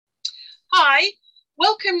Hi,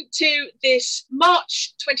 welcome to this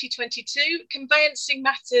March 2022 Conveyancing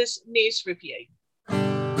Matters News Review.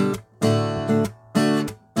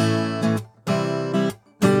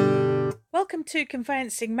 Welcome to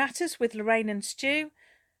Conveyancing Matters with Lorraine and Stu.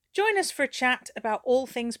 Join us for a chat about all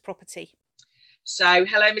things property. So,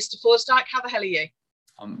 hello, Mr. Forsdyke. How the hell are you?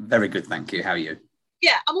 I'm very good, thank you. How are you?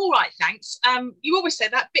 Yeah, I'm all right, thanks. You always say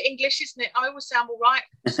that, bit English, isn't it? I always say I'm all right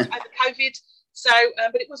over COVID. So,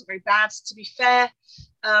 but it wasn't very bad, to be fair.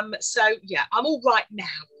 So, yeah, I'm all right now,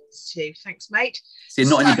 Stu. Thanks, mate. So you're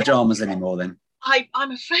not in your pyjamas anymore then?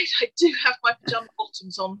 I'm afraid I do have my pyjama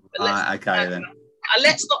bottoms on. But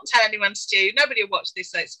let's not tell anyone, Stu. Nobody will watch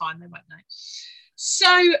this, so it's fine. They won't know.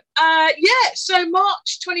 So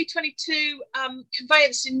March 2022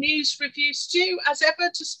 Conveyancing News Review, Stu, as ever,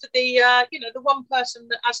 just for the the one person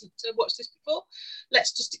that hasn't watched this before.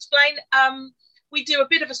 Let's just explain. We do a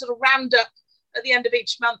bit of a sort of roundup at the end of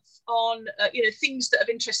each month on things that have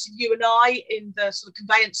interested you and I in the sort of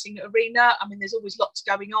conveyancing arena. I mean, there's always lots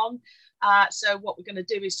going on. So what we're going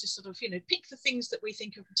to do is just sort of pick the things that we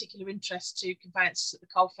think are of particular interest to conveyancers at the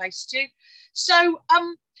coalface too. So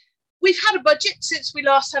we've had a budget since we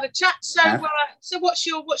last had a chat. So what's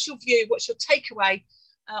your view? What's your takeaway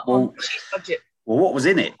on the budget? Well, what was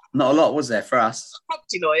in it? Not a lot, was there, for us?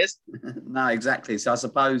 Property lawyers. No, exactly. So I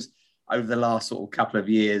suppose over the last sort of couple of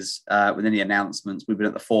years, with any announcements, we've been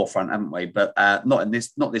at the forefront, haven't we? But not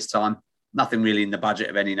this time. Nothing really in the budget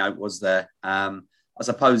of any note was there. I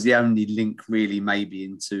suppose the only link really maybe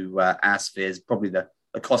into our sphere is probably the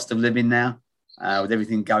cost of living now, with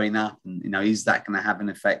everything going up, and is that going to have an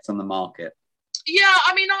effect on the market? Yeah,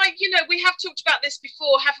 I mean, we have talked about this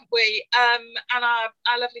before, haven't we? And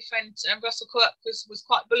our lovely friend Russell Quirk was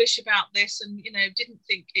quite bullish about this, and didn't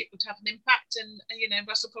think it would have an impact. And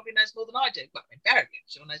Russell probably knows more than I do. Well, I mean, Barry, I'm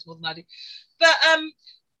sure, knows more than I do. But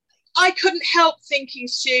I couldn't help thinking,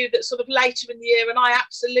 Stu, that sort of later in the year, and I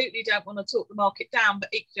absolutely don't want to talk the market down, but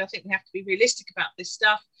equally I think we have to be realistic about this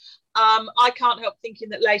stuff. I can't help thinking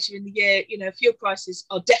that later in the year, fuel prices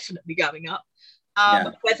are definitely going up.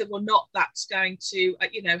 Whether or not that's going to,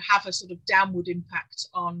 have a sort of downward impact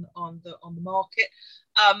on the market.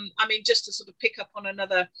 I mean, just to sort of pick up on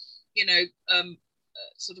another,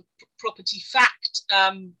 sort of property fact,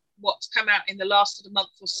 what's come out in the last sort of month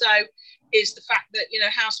or so is the fact that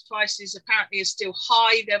house prices apparently are still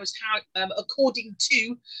high. There was according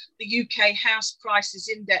to the UK House Prices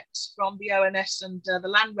Index from the ONS and the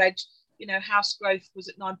Land Reg, house growth was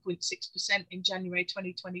at 9.6% in January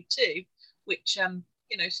 2022, which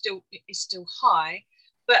is still high.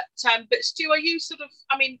 But Stu, are you sort of?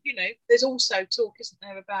 I mean, there's also talk, isn't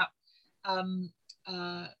there, about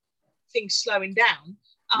things slowing down.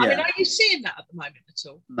 I mean, are you seeing that at the moment at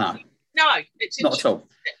all? No, it's not at all.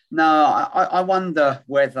 No, I wonder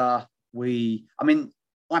whether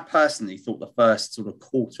I personally thought the first sort of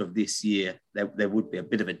quarter of this year there would be a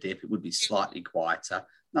bit of a dip. It would be slightly quieter,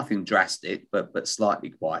 nothing drastic, but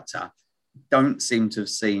slightly quieter. Don't seem to have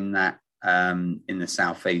seen that in the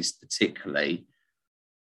southeast particularly.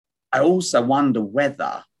 I also wonder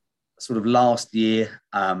whether sort of last year,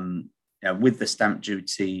 with the stamp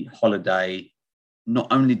duty holiday, not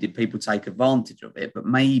only did people take advantage of it, but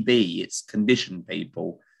maybe it's conditioned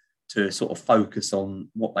people to sort of focus on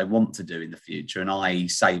what they want to do in the future, and i.e.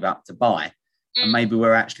 save up to buy. And maybe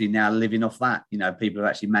we're actually now living off that. People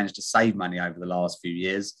have actually managed to save money over the last few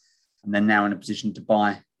years, and they're now in a position to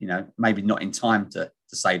buy, maybe not in time to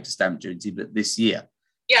save the stamp duty, but this year.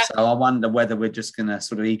 Yeah. So I wonder whether we're just going to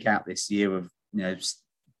sort of eke out this year of,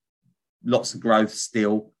 lots of growth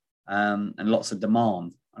still, and lots of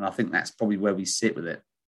demand. And I think that's probably where we sit with it.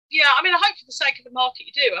 Yeah, I mean, I hope for the sake of the market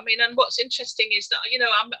you do. I mean, and what's interesting is that,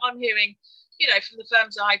 I'm hearing, from the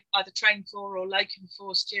firms I either train for or locum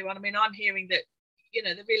for, Stu, and I mean, I'm hearing that,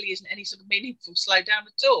 there really isn't any sort of meaningful slowdown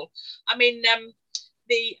at all. I mean, there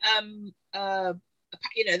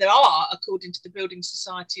are, according to the Building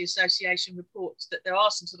Society Association reports, that there are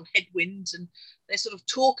some sort of headwinds, and they sort of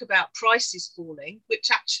talk about prices falling, which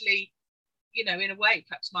actually, in a way,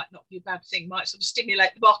 perhaps might not be a bad thing, might sort of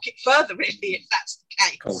stimulate the market further, really, if that's the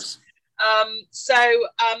case. Of course.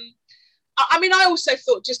 I mean, I also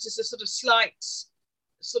thought, just as a sort of slight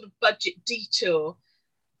sort of budget detour,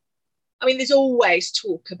 I mean, there's always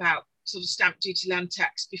talk about sort of stamp duty, land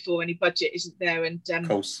tax before any budget, isn't there? And of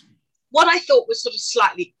course. What I thought was sort of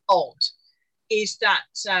slightly odd is that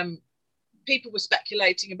people were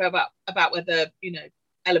speculating about whether,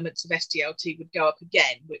 elements of SDLT would go up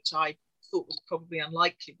again, which I thought was probably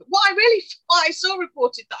unlikely. But what I saw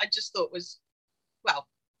reported that I just thought was, well,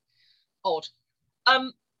 odd,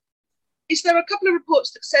 is there a couple of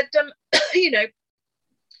reports that said,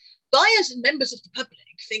 buyers and members of the public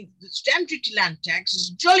think that stamp duty land tax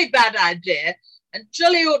is a jolly bad idea and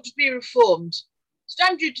jolly ought to be reformed.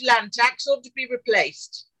 Stamp duty land tax ought to be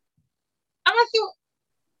replaced. And I thought,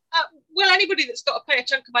 well, anybody that's got to pay a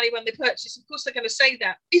chunk of money when they purchase, of course they're going to say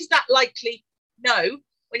that. Is that likely? No.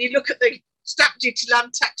 When you look at the stamp duty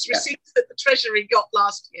land tax receipts that the Treasury got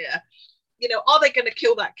last year, are they going to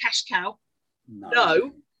kill that cash cow?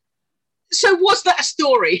 No. So was that a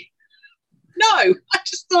story? No. I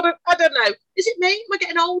just thought, I don't know. Is it me? Am I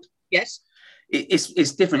getting old? Yes.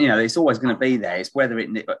 It's different, it's always going to be there. It's whether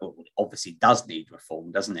it obviously does need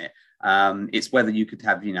reform, doesn't it? It's whether you could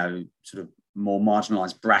have, sort of more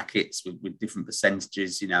marginalised brackets with different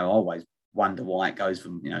percentages. I always wonder why it goes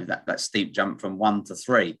from, that steep jump from 1 to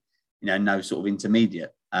 3, no sort of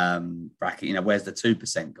intermediate bracket, where's the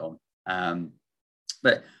 2% gone?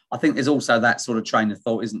 But I think there's also that sort of train of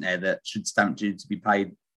thought, isn't there, that should stamp duty be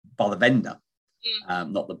paid by the vendor,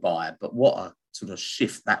 not the buyer. But what a sort of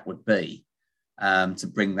shift that would be. To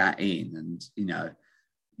bring that in, and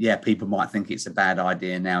people might think it's a bad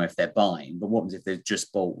idea now if they're buying, but what happens if they've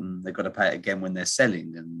just bought and they've got to pay it again when they're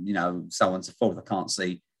selling, and so on and so forth? I can't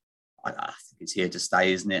see. I think it's here to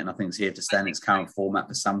stay, isn't it? And I think it's here to stay in its current format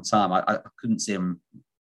for some time. I couldn't see them,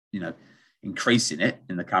 increasing it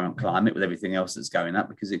in the current climate with everything else that's going up,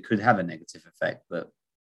 because it could have a negative effect. But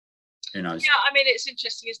who knows? Yeah, I mean, it's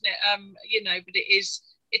interesting, isn't it? But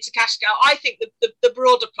it's a cash cow. I think the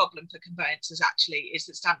broader problem for conveyancers actually is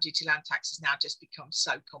that stamp duty land tax has now just become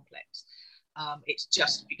so complex. It's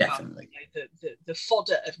just become the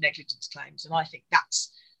fodder of negligence claims, and I think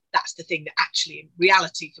that's the thing that actually, in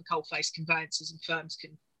reality, for coal-faced conveyancers and firms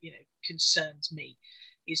concerns me,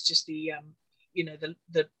 is just the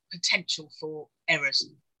potential for errors.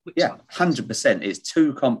 100%. It's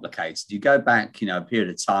too complicated. You go back, a period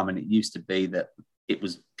of time, and it used to be that it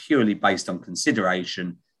was purely based on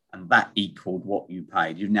consideration, and that equaled what you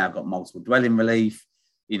paid. You've now got multiple dwelling relief.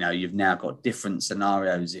 You've now got different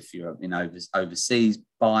scenarios if you're an overseas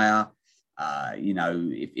buyer.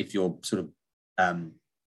 If you're sort of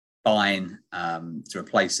buying to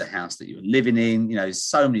replace a house that you're living in. There's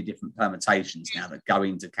so many different permutations now that go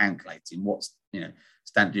into calculating what's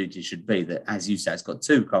stamp duty should be. That, as you say, it's got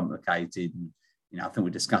too complicated. And, I think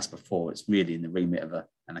we discussed before, it's really in the remit of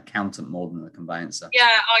an accountant more than a conveyancer. Yeah,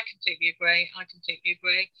 I completely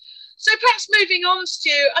agree. So perhaps moving on,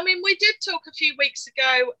 Stu, I mean, we did talk a few weeks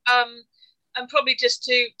ago, and probably just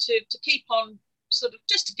to keep on sort of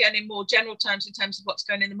just again in more general terms in terms of what's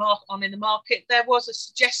going in the market, there was a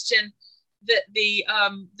suggestion that the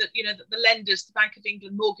lenders, the Bank of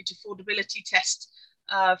England mortgage affordability test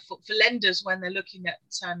for lenders when they're looking at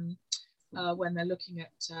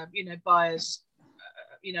buyers'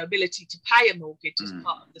 ability to pay a mortgage as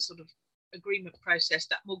part of the sort of agreement process,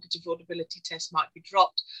 that mortgage affordability test might be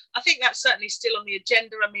dropped. I think that's certainly still on the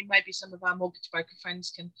agenda. I mean, maybe some of our mortgage broker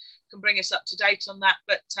friends can bring us up to date on that.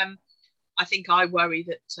 But I think I worry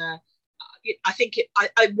that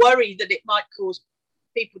I worry that it might cause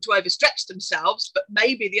people to overstretch themselves. But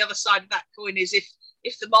maybe the other side of that coin is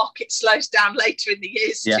if the market slows down later in the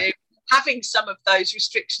years, Stu, having some of those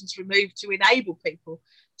restrictions removed to enable people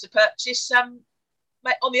to purchase on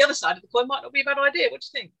the other side of the coin might not be a bad idea. What do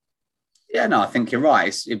you think? Yeah, no, I think you're right.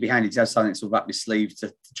 It'd be handy to have something sort of up your sleeve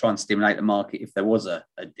to try and stimulate the market if there was a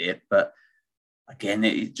dip. But again,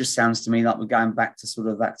 it just sounds to me like we're going back to sort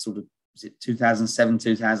of that sort of, was it 2007,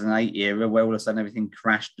 2008 era where all of a sudden everything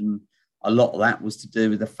crashed, and a lot of that was to do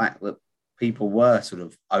with the fact that people were sort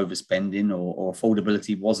of overspending or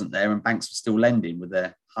affordability wasn't there, and banks were still lending with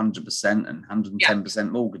their 100% and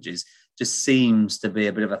 110% mortgages. Just seems to be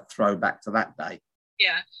a bit of a throwback to that day.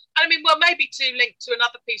 Yeah. I mean, well, maybe to link to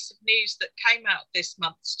another piece of news that came out this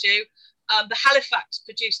month, Stu, the Halifax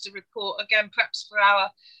produced a report, again, perhaps for our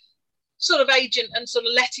sort of agent and sort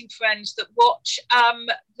of letting friends that watch,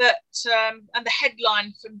 and the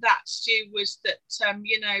headline from that, Stu, was that,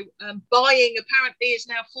 buying apparently is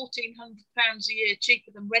now £1,400 a year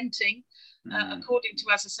cheaper than renting, according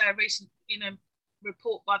to, as I say, a recent,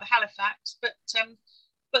 report by the Halifax. But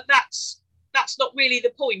that's not really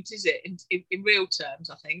the point, is it? In real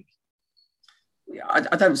terms, I think. Yeah,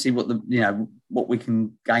 I don't see what we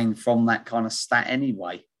can gain from that kind of stat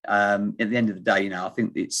anyway. At the end of the day, I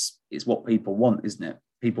think it's what people want, isn't it?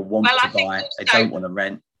 People want to buy; they don't want to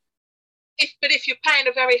rent. If you're paying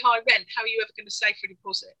a very high rent, how are you ever going to save for a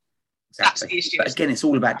deposit? Exactly. That's the issue. But again, it's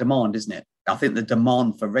all about demand, isn't it? I think the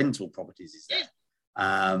demand for rental properties is there.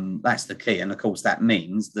 That's the key, and of course that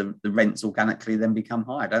means the rents organically then become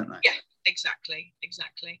higher, don't they? Yeah, Exactly.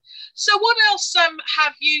 So what else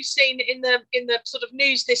have you seen in the sort of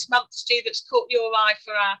news this month, Stu, that's caught your eye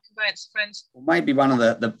for our conveyancer friends? Well, maybe one of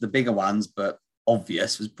the bigger ones, but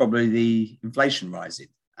obvious, was probably the inflation rising.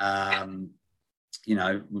 You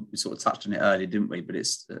know, we sort of touched on it earlier, didn't we? But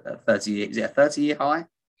it's a 30-year, is it a 30-year high?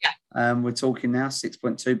 Yeah. We're talking now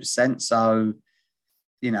 6.2%. So,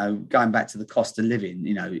 you know, going back to the cost of living,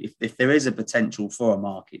 you know, if there is a potential for a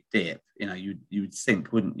market dip, you know, you would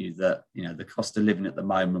think, wouldn't you, that, you know, the cost of living at the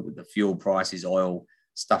moment with the fuel prices, oil,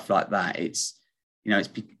 stuff like that, it's, you know, it's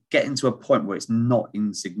getting to a point where it's not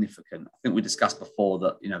insignificant. I think we discussed before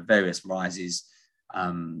that, you know, various rises,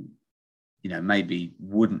 you know, maybe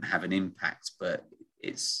wouldn't have an impact, but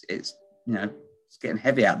it's you know, it's getting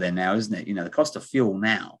heavy out there now, isn't it? You know, the cost of fuel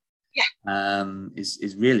now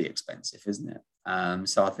is really expensive, isn't it?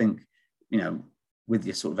 So I think, you know, with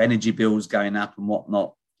your sort of energy bills going up and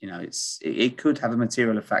whatnot, you know, it could have a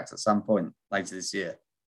material effect at some point later this year.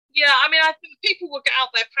 Yeah, I mean, I think people will get out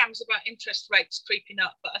their prams about interest rates creeping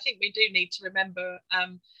up, but I think we do need to remember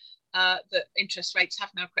that interest rates have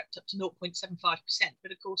now crept up to 0.75%,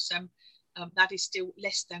 but of course that is still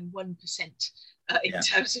less than 1% in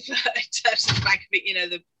terms of bank, you know,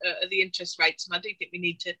 the interest rates, and I do think we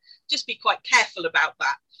need to just be quite careful about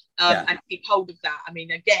that and keep hold of that. I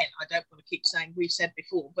mean, again, I don't want to keep saying we've said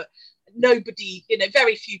before, but nobody, you know,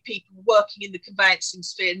 very few people working in the conveyancing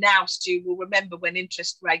sphere now, Stu, will remember when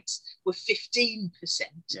interest rates were 15%.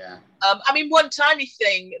 Yeah. I mean, one tiny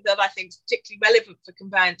thing that I think is particularly relevant for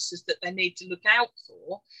conveyancers that they need to look out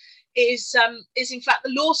for is in fact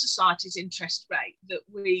the Law Society's interest rate that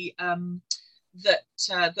we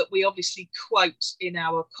obviously quote in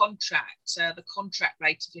our contract, the contract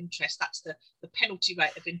rate of interest. That's the penalty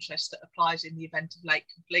rate of interest that applies in the event of late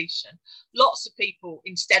completion. Lots of people,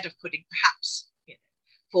 instead of putting perhaps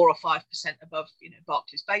 4 or 5% above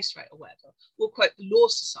Barclays base rate or whatever, will quote the Law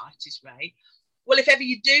Society's rate. Well, if ever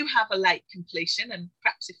you do have a late completion, and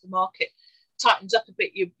perhaps if the market tightens up a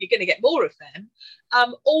bit, you're going to get more of them.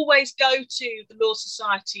 Always go to the Law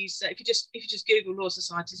Society's. If you just Google Law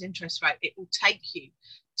Society's interest rate, it will take you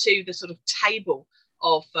to the sort of table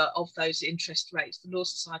of those interest rates, the Law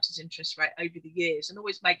Society's interest rate over the years, and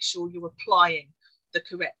always make sure you're applying the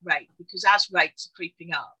correct rate, because as rates are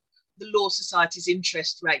creeping up, the Law Society's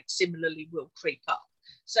interest rate similarly will creep up.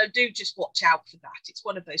 So do just watch out for that. It's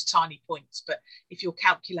one of those tiny points, but if you're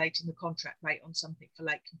calculating the contract rate on something for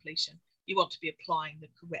late completion, you want to be applying the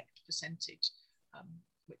correct percentage,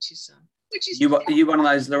 which is. Are you one of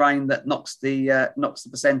those, Lorraine, that knocks the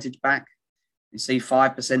percentage back? You see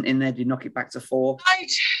 5% in there, do you knock it back to 4%?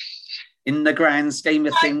 In the grand scheme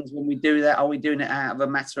of things, when we do that, are we doing it out of a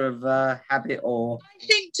matter of habit, or? I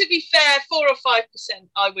think, to be fair, 4 or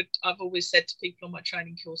 5%. I've always said to people on my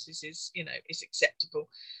training courses is acceptable,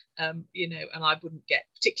 and I wouldn't get,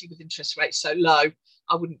 particularly with interest rates so low,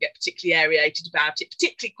 I wouldn't get particularly aerated about it.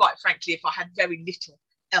 Particularly, quite frankly, if I had very little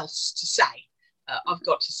else to say, I've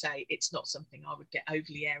got to say it's not something I would get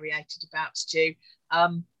overly aerated about, Stu.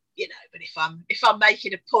 But if I'm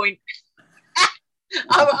making a point.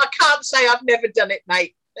 I can't say I've never done it,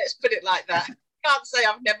 mate. Let's put it like that. Can't say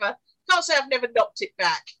I've never knocked it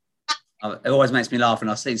back. It always makes me laugh when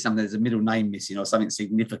I see something, there's a middle name missing or something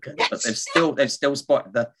significant, yes. But they've still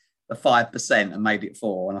spotted the 5% and made it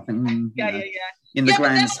 4%. And I think, in the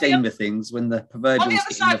grand scheme of things, when the proverbial is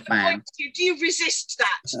hitting the fan. Do you resist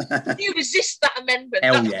that? Do you resist that amendment?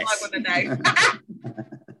 Hell, that's yes. what I want to know.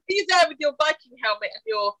 Are you there with your Viking helmet and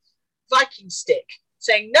your Viking stick,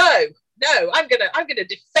 saying no, I'm gonna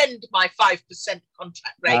defend my 5%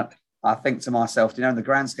 contract rate? I think to myself, in the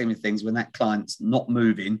grand scheme of things, when that client's not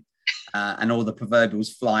moving and all the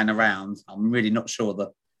proverbials flying around, I'm really not sure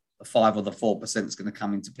that the 5 or the 4% is going to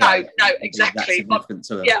come into play. No, exactly.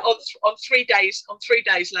 On 3 days,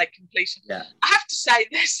 late completion. Yeah. I have to say,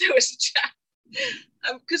 there was a chat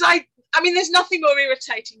because I mean, there's nothing more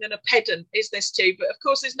irritating than a pedant, is there, Stu? But of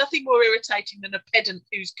course, there's nothing more irritating than a pedant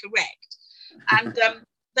who's correct. And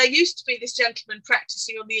there used to be this gentleman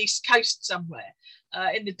practicing on the East Coast somewhere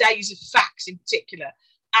in the days of fax in particular.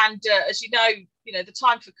 And as you know, the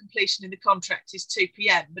time for completion in the contract is 2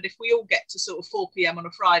 p.m. But if we all get to sort of 4 p.m. on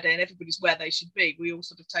a Friday and everybody's where they should be, we all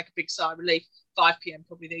sort of take a big sigh of relief. 5 p.m.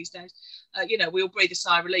 probably these days. We all breathe a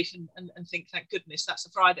sigh of relief and think, thank goodness, that's a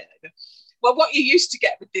Friday over. Well, what you used to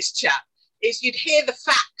get with this chap is you'd hear the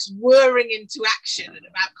fax whirring into action at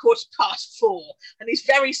about 4:15, and his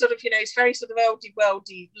very sort of oldie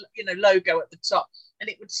worldy, logo at the top, and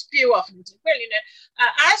it would spew off and say, well,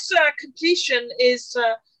 as completion is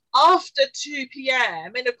after 2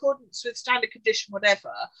 p.m. in accordance with standard condition,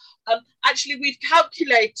 whatever, actually we've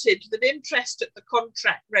calculated that interest at the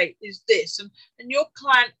contract rate is this, and your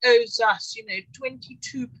client owes us, you know,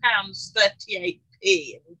 £22.38p. And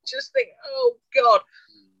you just think, oh God.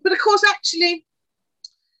 But of course, actually,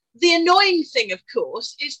 the annoying thing, of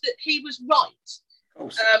course, is that he was right.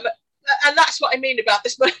 And that's what I mean about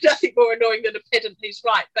this. Nothing more annoying than a pedant who's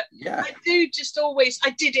right. But yeah. I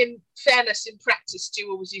did in fairness, in practice,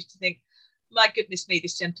 Stu always used to think, my goodness me,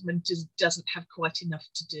 this gentleman just doesn't have quite enough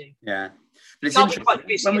to do. Yeah. But it's interesting,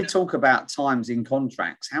 when we talk about times in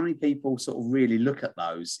contracts, how many people sort of really look at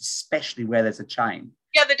those, especially where there's a chain?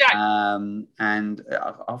 Yeah, they don't. And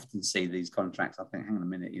I often see these contracts, I think, hang on a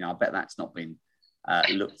minute, you know, I bet that's not been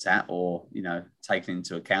looked at or, you know, taken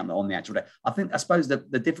into account on the actual day. I suppose the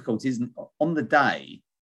difficulty isn't on the day,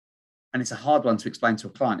 and it's a hard one to explain to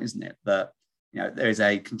a client, isn't it? That, you know, there is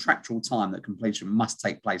a contractual time that completion must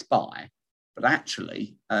take place by, but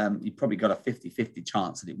actually you've probably got a 50-50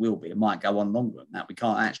 chance that it will be. It might go on longer than that. We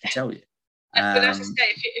can't actually tell you. But as I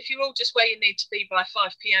say, if you're all just where you need to be by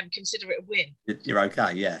 5 p.m, consider it a win. You're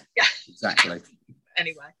okay, yeah. Yeah, exactly.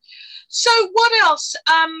 Anyway, so what else?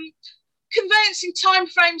 Conveyancing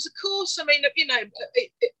timeframes, of course. I mean, you know,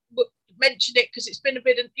 mention it because it's been a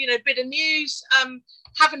bit of news.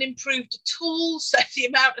 Haven't improved at all. So the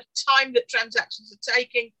amount of time that transactions are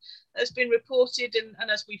taking has been reported, and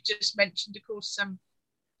as we've just mentioned, of course,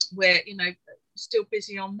 we're, you know, still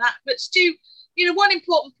busy on that. But Stu, you know, one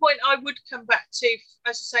important point I would come back to,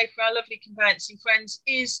 as I say, for our lovely conveyancing friends,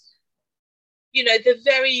 is, you know, the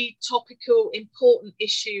very topical, important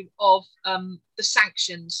issue of the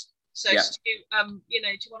sanctions. So, yeah. Stu, you know,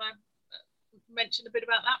 do you want to mention a bit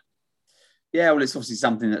about that? Yeah, well, it's obviously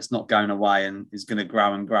something that's not going away and is going to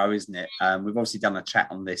grow and grow, isn't it? We've obviously done a chat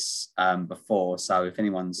on this before. So if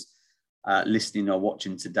anyone's listening or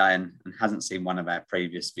watching today and hasn't seen one of our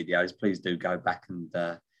previous videos, please do go back and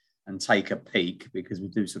take a peek, because we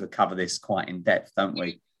do sort of cover this quite in depth, don't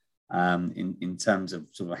we? In terms of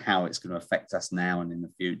sort of how it's going to affect us now and in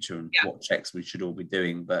the future, and what checks we should all be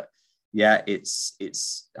doing. But yeah, it's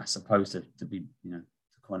I suppose to be, you know,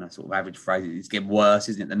 to kind of sort of average phrase, it's getting worse,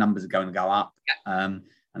 isn't it? The numbers are going to go up, and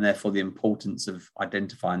therefore the importance of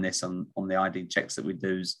identifying this on the ID checks that we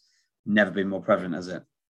do has never been more prevalent, has it?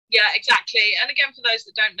 Yeah, exactly. And again, for those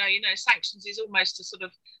that don't know, you know, sanctions is almost a sort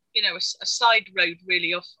of, you know, a side road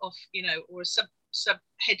really off, you know, or a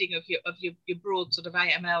subheading of your broad sort of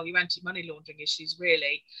AML, your anti-money laundering issues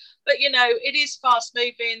really. But, you know, it is fast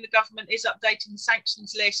moving. The government is updating the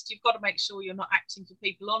sanctions list. You've got to make sure you're not acting for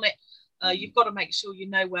people on it. You've got to make sure you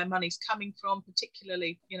know where money's coming from,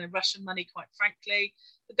 particularly, you know, Russian money, quite frankly.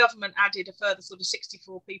 The government added a further sort of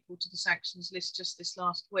 64 people to the sanctions list just this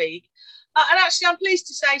last week. And actually, I'm pleased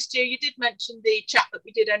to say, Stu, you did mention the chat that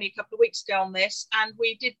we did only a couple of weeks ago on this, and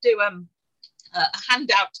we did do a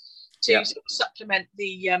handout to sort of supplement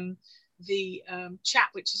the chat,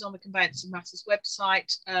 which is on the Conveyancing Matters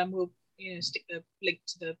website. We'll, you know, stick the link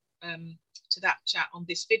to that chat on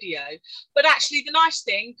this video. But actually, the nice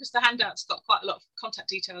thing, because the handout's got quite a lot of contact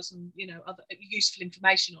details and, you know, other useful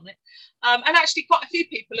information on it, and actually quite a few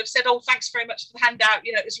people have said, oh, thanks very much for the handout,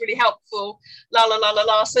 you know, it was really helpful, la la la la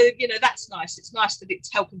la. So, you know, that's nice. It's nice that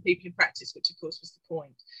it's helping people in practice, which of course was the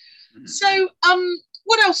point. So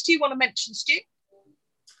what else do you want to mention, Stu?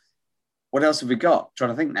 What else have we got?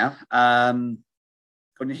 Trying to think now.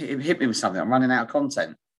 Hit me with something. I'm running out of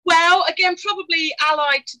content. Well, again, probably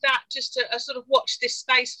allied to that, just a sort of watch this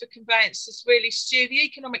space for conveyancers, really, Stu. The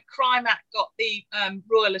Economic Crime Act got the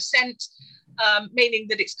royal assent, meaning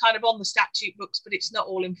that it's kind of on the statute books, but it's not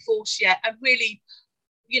all in force yet. And really,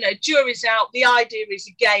 you know, jury's out. The idea is,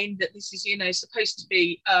 again, that this is, you know, supposed to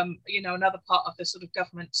be, you know, another part of the sort of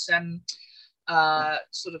government's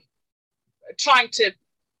sort of trying to,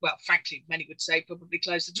 well, frankly, many would say probably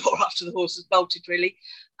close the door after the horse has bolted, really,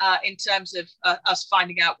 in terms of us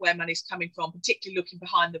finding out where money's coming from, particularly looking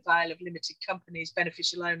behind the veil of limited companies,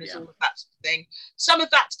 beneficial owners, all of that sort of thing. Some of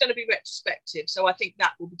that's going to be retrospective, so I think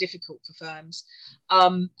that will be difficult for firms.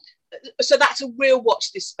 So that's a real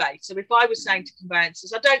watch this space. So if I was saying to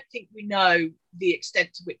conveyancers, I don't think we know the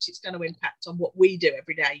extent to which it's going to impact on what we do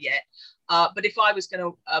every day yet. But if I was going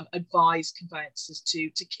to advise conveyancers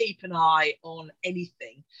to keep an eye on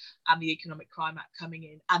anything and the Economic Crime Act coming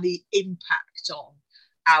in and the impact on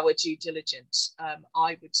our due diligence,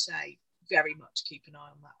 I would say very much keep an eye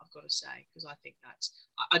on that, I've got to say, because I think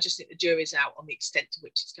I just think the jury's out on the extent to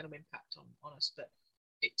which it's going to impact on us, but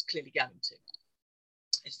it's clearly going to,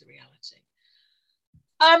 is the reality.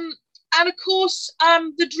 And of course,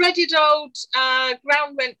 the dreaded old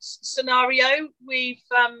ground rent scenario. We've,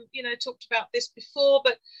 you know, talked about this before,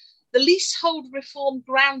 but The Leasehold Reform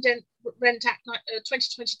Ground Rent Act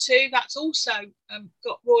 2022, that's also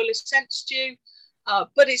got royal assent, Stu,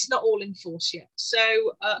 but it's not all in force yet.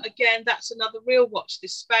 So again, that's another real watch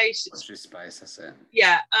this space. Watch this space, that's it.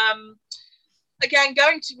 Yeah. Again,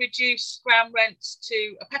 going to reduce ground rents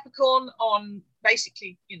to a peppercorn on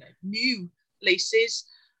basically, new leases.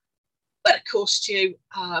 But of course, Stu,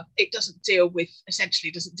 it doesn't deal with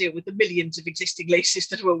the millions of existing leases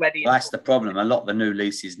that are already. Well, that's the problem. A lot of the new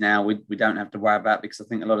leases now we don't have to worry about, because I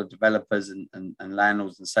think a lot of developers and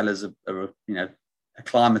landlords and sellers are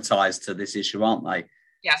acclimatized to this issue, aren't they?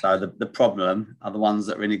 Yeah. So the problem are the ones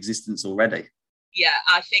that are in existence already. Yeah,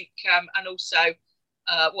 I think, and also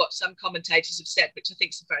what some commentators have said, which I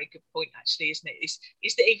think is a very good point, actually, isn't it? Is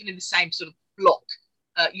that even in the same sort of block,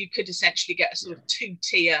 you could essentially get a sort of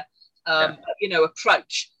two-tier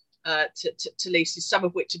approach to leases, some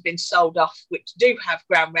of which have been sold off, which do have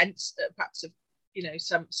ground rents, perhaps of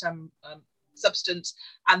some substance,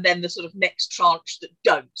 and then the sort of next tranche that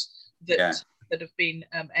don't, that have been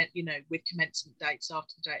with commencement dates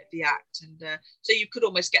after the date of the act, and so you could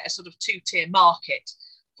almost get a sort of two-tier market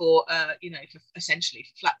for for essentially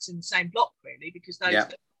flats in the same block, really, because those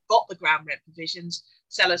that got the ground rent provisions,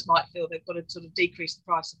 sellers might feel they've got to sort of decrease the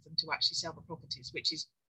price of them to actually sell the properties, which is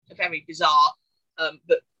a very bizarre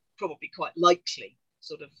but probably quite likely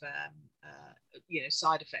sort of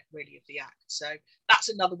side effect, really, of the act. So that's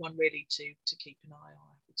another one really to keep an eye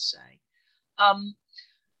on, I would say.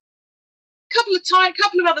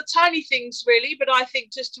 Couple of other tiny things, really, but I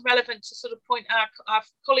think just relevant to sort of point our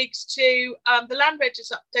colleagues to the Land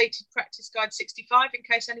Reg's updated Practice Guide 65, in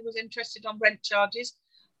case anyone's interested, on rent charges,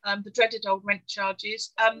 the dreaded old rent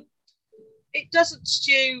charges. It doesn't,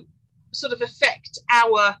 Stu, sort of affect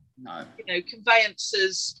our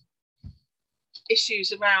conveyancers'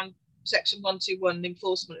 issues around Section 121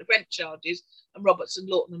 enforcement of rent charges and Roberts and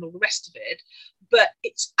Lawton and all the rest of it, but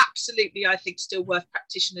it's absolutely, I think, still worth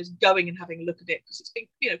practitioners going and having a look at it, because it's been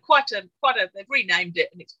quite a they've renamed it,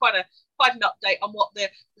 and it's quite an update on what the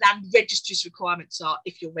land registry's requirements are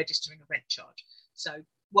if you're registering a rent charge. So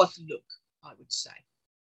worth a look, I would say.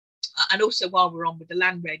 And also, while we're on with the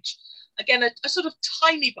Land Reg, again, a sort of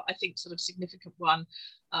tiny but I think sort of significant one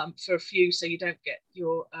for a few, so you don't get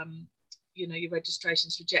your your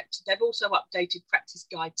registrations rejected. They've also updated Practice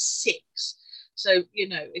Guide 6. So,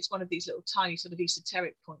 it's one of these little tiny sort of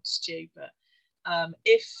esoteric points, Stu, but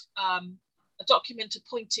if a document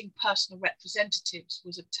appointing personal representatives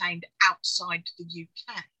was obtained outside the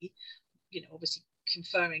UK, obviously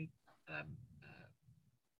conferring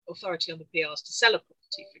authority on the PRs to sell a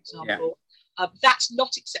property, for example, that's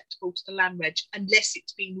not acceptable to the Land Reg unless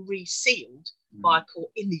it's been resealed by a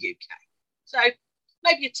court in the UK. So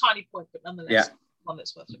maybe a tiny point, but nonetheless one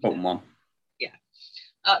that's worth looking at. One. Yeah.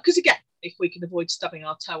 Because again, if we can avoid stubbing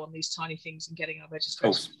our toe on these tiny things and getting our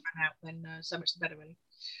registration out, then so much the better, really.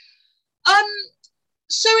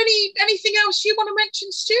 So anything else you want to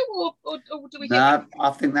mention, Stu, or do we? No,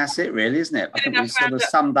 I think that's it, really, isn't it? I think we sort of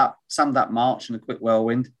summed up March in a quick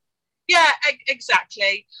whirlwind. Yeah,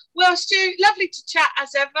 exactly. Well, Stu, lovely to chat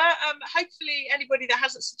as ever. Hopefully anybody that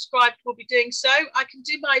hasn't subscribed will be doing so. I can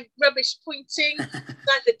do my rubbish pointing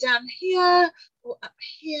either down here or up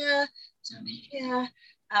here, down here.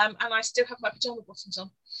 And I still have my pajama bottoms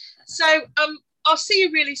on. So I'll see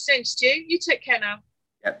you really soon, Stu. You take care now.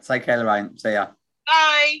 Yeah, take care, Lorraine. See ya.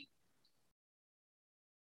 Bye.